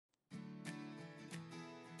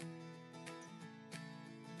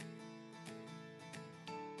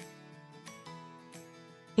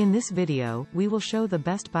In this video, we will show the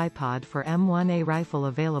best bipod for M1A rifle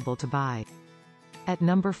available to buy. At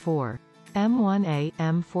number 4. M1A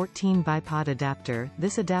M14 Bipod Adapter.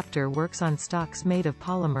 This adapter works on stocks made of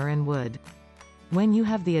polymer and wood. When you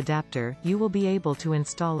have the adapter, you will be able to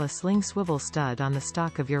install a sling swivel stud on the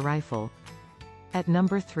stock of your rifle. At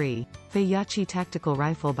number 3. Feyachi Tactical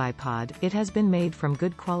Rifle Bipod. It has been made from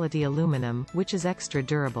good quality aluminum, which is extra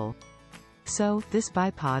durable. So, this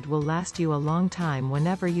bipod will last you a long time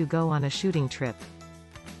whenever you go on a shooting trip.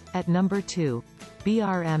 At number 2.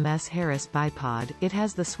 BRMS Harris Bipod. It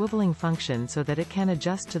has the swiveling function so that it can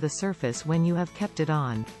adjust to the surface when you have kept it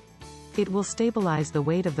on. It will stabilize the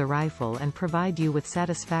weight of the rifle and provide you with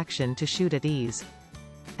satisfaction to shoot at ease.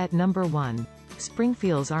 At number 1.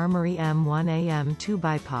 Springfiels Armory M1A M2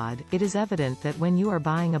 Bipod. It is evident that when you are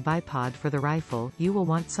buying a bipod for the rifle, you will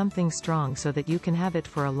want something strong so that you can have it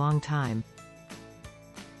for a long time.